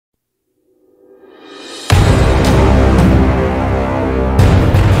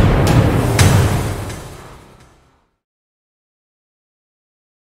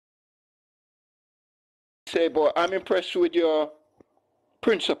say, boy, I'm impressed with your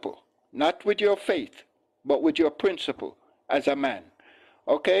principle, not with your faith, but with your principle as a man.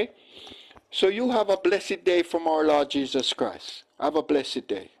 Okay? So you have a blessed day from our Lord Jesus Christ. Have a blessed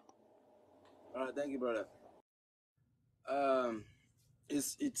day. All right, thank you, brother.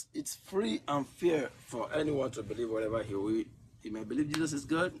 It's free and fair for anyone to believe whatever he will. He may believe Jesus is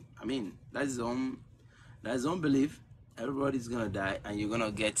God. I mean, that's his own belief. Everybody's gonna die, and you're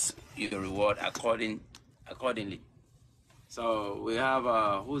gonna get your reward accordingly. So we have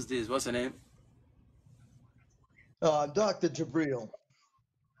who's this? What's her name? Dr. Jabril.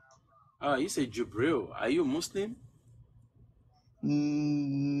 You say Jubril. Are you Muslim?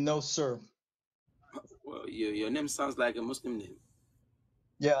 No, sir. Well, your name sounds like a Muslim name.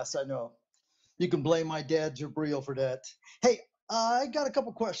 Yes, I know. You can blame my dad, Jabril, for that. Hey, I got a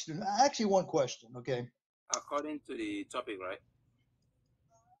couple questions. Actually, one question, okay? According to the topic, right?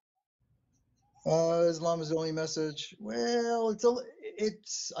 Islam is the only message. Well,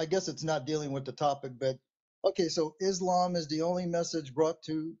 it's. I guess it's not dealing with the topic, but okay. So Islam is the only message brought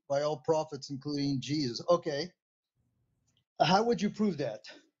to by all prophets, including Jesus. Okay. How would you prove that?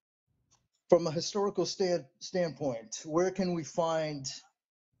 From a historical standpoint, where can we find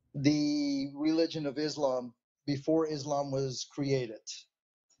the religion of Islam before Islam was created?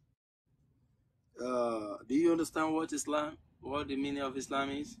 Do you understand what the meaning of Islam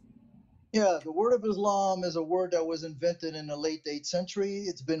is? Yeah, the word of Islam is a word that was invented in the late 8th century.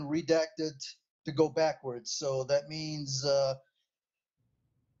 It's been redacted to go backwards. So that means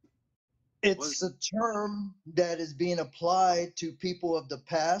it's a term that is being applied to people of the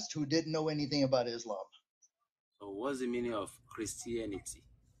past who didn't know anything about Islam. So what's the meaning of Christianity?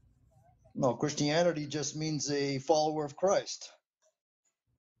 No, Christianity just means a follower of Christ.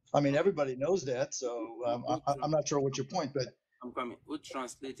 I mean, everybody knows that, so I'm not sure what your point, but I'm coming. Who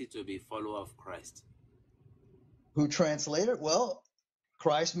translated to be follower of Christ? Who translated? Well,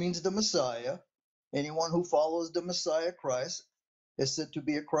 Christ means the Messiah. Anyone who follows the Messiah, Christ, is said to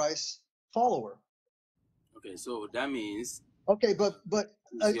be a Christ follower. Okay, so that means. Okay, but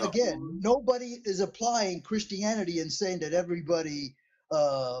again, nobody is applying Christianity and saying that everybody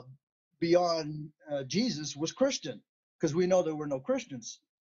beyond Jesus was Christian, because we know there were no Christians.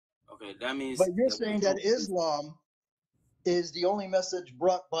 Okay, that means. But you're saying that Islam is the only message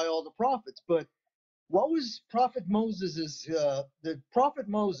brought by all the prophets. But what was Prophet Moses's? The Prophet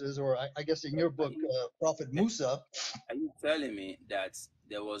Moses, or I guess in your book, Prophet Musa. Are you telling me that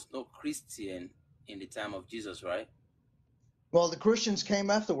there was no Christian in the time of Jesus, right? Well, the Christians came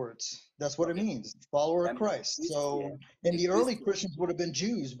afterwards. That's what it means, follower of Christ. So, and the early Christians would have been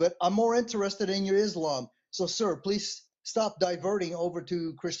Jews. But I'm more interested in your Islam. So, sir, please stop diverting over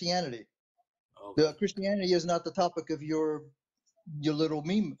to Christianity. Okay. The Christianity is not the topic of your little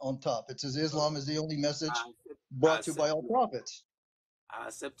meme on top. It says Islam is the only message brought to by all prophets. I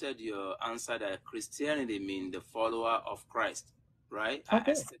accepted your answer that Christianity means the follower of Christ, right?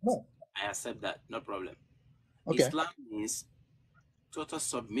 Okay. I accept that, no problem. Okay. Islam means total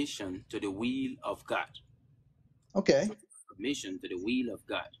submission to the will of God. Okay. Total submission to the will of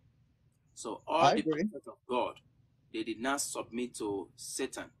God. So all the prophets of God, they did not submit to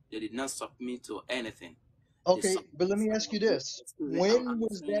Satan. They did not submit to anything. Okay, but let me ask you this. When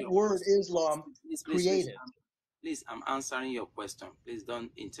was that word Islam created? Please, I'm answering your question. Please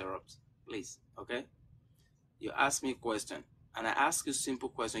don't interrupt. Please, okay? You asked me a question, and I asked you a simple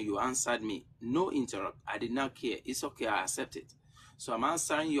question. You answered me. No interrupt. I did not care. It's okay. I accept it. So I'm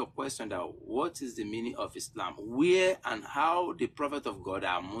answering your question that what is the meaning of Islam? Where and how the prophet of God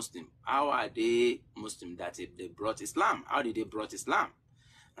are Muslim? How are they Muslim that they brought Islam? How did they brought Islam?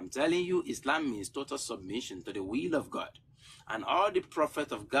 I'm telling you, Islam means total submission to the will of God. And all the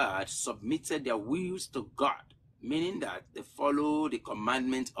prophets of God submitted their wills to God, meaning that they follow the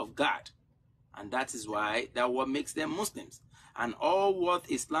commandment of God. And that is why that what makes them Muslims. And all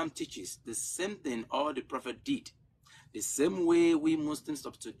what Islam teaches, the same thing all the prophet did. The same way we Muslims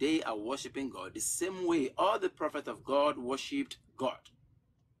of today are worshiping God, the same way all the prophets of God worshipped God.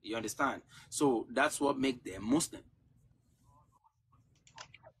 You understand? So that's what makes them Muslim.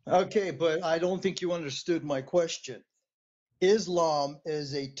 Okay, but I don't think you understood my question. Islam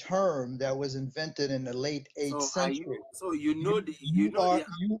is a term that was invented in the late 8th century. You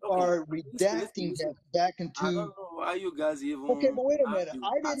are redacting that back into. I don't know why you guys even. Okay, but wait a minute.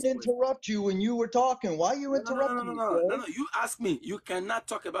 I didn't interrupt you when you were talking. Why are you interrupting me? No. You ask me. You cannot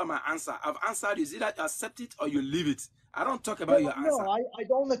talk about my answer. I've answered you. Either you accept it or you leave it. I don't talk about your answer. No, I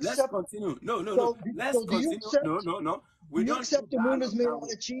don't accept. Let's continue. No. Let's continue. No. Do you accept the moon is made out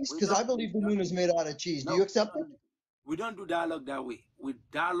of cheese? Because I believe the moon is made out of cheese. Do you accept it? We don't do dialogue that way. We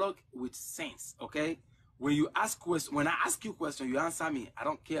dialogue with sense, okay? When you ask question, when I ask you question, you answer me. I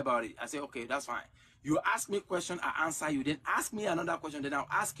don't care about it. I say, okay, that's fine. You ask me a question, I answer you. Then ask me another question, then I'll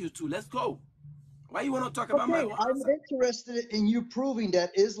ask you too. Let's go. Why you want to talk about my Okay, own I'm answer? interested in you proving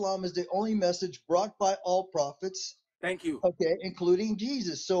that Islam is the only message brought by all prophets, Thank you. okay, including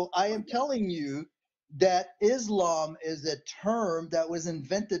Jesus. So I am telling you that Islam is a term that was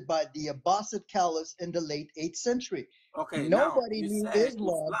invented by the Abbasid caliphs in the late 8th century. Okay, now Nobody you knew said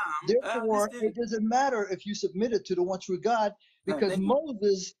Islam. Islam. Therefore, it Listen. doesn't matter if you submitted to the one true God, because Thank you.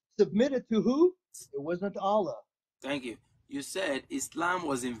 Moses submitted to who? It wasn't Allah. Thank you. You said Islam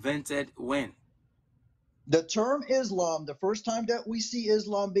was invented when? The term Islam, the first time that we see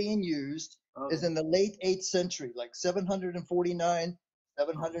Islam being used is Okay. in the late 8th century, like 749,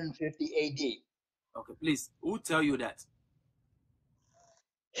 Okay. 750 AD. Okay. Please, who tell you that?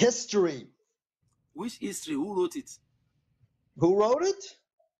 History. Which history? Who wrote it? Who wrote it?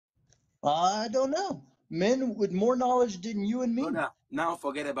 I don't know. Men with more knowledge than you and me. Brother, now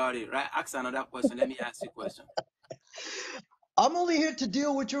forget about it, right? Ask another question. Let me ask you a question. I'm only here to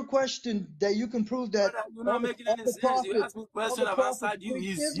deal with your question that you can prove that Brother, you're all not the, making all any the sense. You prophets, ask me a all question, the I've prophets answered you.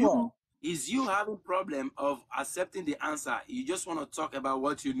 preached Islam. Is you having problem of accepting the answer? You just want to talk about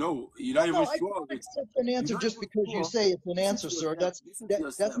what you know. You're not No, even I sure can't of it. accept an You're answer not just even because you sure. say it's an Listen answer, to sir. yourself. Listen to That's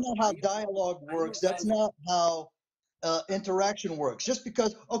yourself. not how dialogue Are you works. That's guys not how interaction works. Just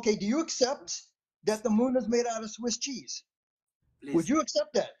because, okay, do you accept that the moon is made out of Swiss cheese? Would please? you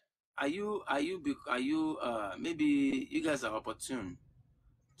accept that? Maybe you guys are opportune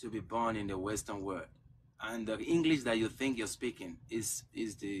to be born in the Western world, and the English that you think you're speaking is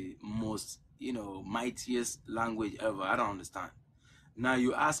the most mightiest language ever. I don't understand. Now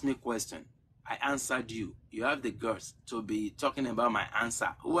you ask me a question, I answered you. You have the guts to be talking about my answer.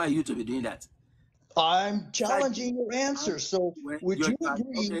 Who are you to be doing that? I'm Answered you. challenging your answer. So When would you're you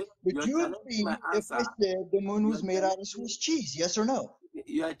agree? okay, Would you're you challenging my agree if I answer. said the moon was You're made out of challenging Swiss cheese? Yes or no?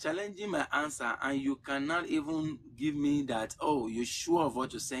 you are challenging my answer, and you cannot even give me that. Oh, you're sure of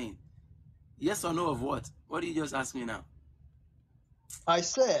what you're saying? Yes or no of what? What do you just ask me now? I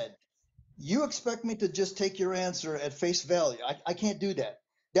said, you expect me to just take your answer at face value. I can't do that.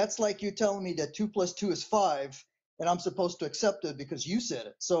 That's like you telling me that 2 + 2 is 5, and I'm supposed to accept it because you said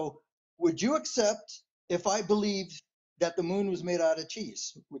it. So would you accept if I believed that the moon was made out of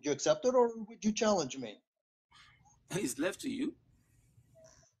cheese? Would you accept it, or would you challenge me? It's left to you.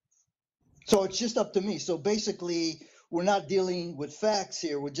 So it's just up to me. So basically, we're not dealing with facts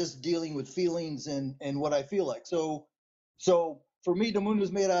here. We're just dealing with feelings and what I feel like. So for me, the moon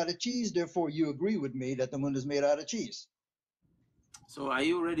was made out of cheese. Therefore, you agree with me that the moon is made out of cheese. So are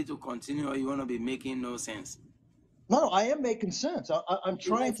you ready to continue, or you want to be making no sense? No, I am making sense. I'm Okay,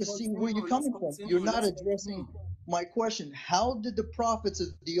 trying let's to see where continue. you're Let's coming from. continue. You're not Let's addressing continue. my question. How did the prophets of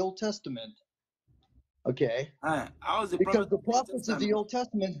the Old Testament, okay, How's the because prophet the of the Old prophets of the Testament? Old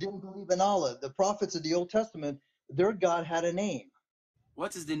Testament didn't believe in Allah. The prophets of the Old Testament, their God had a name.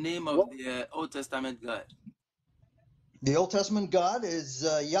 What is the name of What? the Old Testament God? The Old Testament God is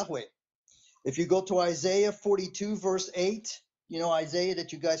Yahweh. If you go to Isaiah 42, verse 8, you know, Isaiah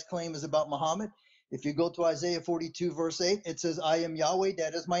that you guys claim is about Muhammad. If you go to Isaiah 42, verse 8, it says, I am Yahweh,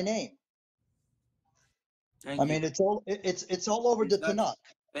 that is my name. I Thank you. mean, it's all over Is the that Tanakh.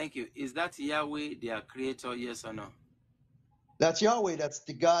 Thank you. Is that Yahweh, their creator? Yes or no? That's Yahweh. That's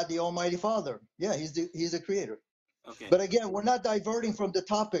the God, the Almighty Father. Yeah, he's the creator. Okay, But again, we're not diverting from the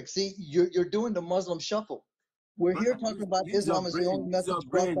topic. See, you're doing the Muslim shuffle. We're here brother, talking about use your Islam as the brain. only Use your message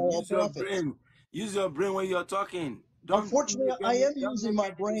brought by brain. all Use your prophets. brain. Use your brain when you're talking. Don't Unfortunately, make I any. am Don't using make my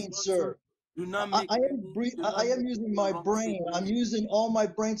any brain, disruption. sir. Do not I, make I am any. bre- Do I not am make using any my wrong brain. I'm statement. using all my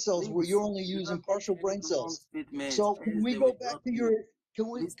brain cells where Please you're only do not using make partial brain any wrong cells. statement, So can else we they will go back drop to you. your can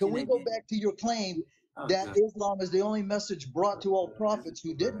Listen we go again. back to your claim Oh that God. Islam is the only message brought to all prophets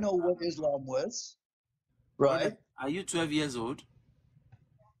who did know what Islam was, Brother, right? are you 12 years old?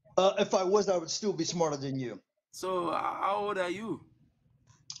 If I was, I would still be smarter than you. So how old are you?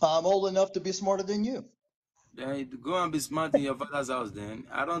 I'm old enough to be smarter than you. Then go and be smart in your father's house then.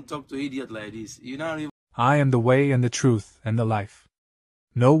 I don't talk to idiot like this. You not even. I am the way and the truth and the life.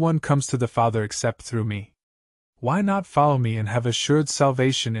 No one comes to the Father except through me. Why not follow me and have assured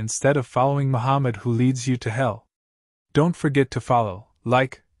salvation instead of following Muhammad who leads you to hell? Don't forget to follow,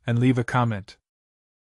 like, and leave a comment.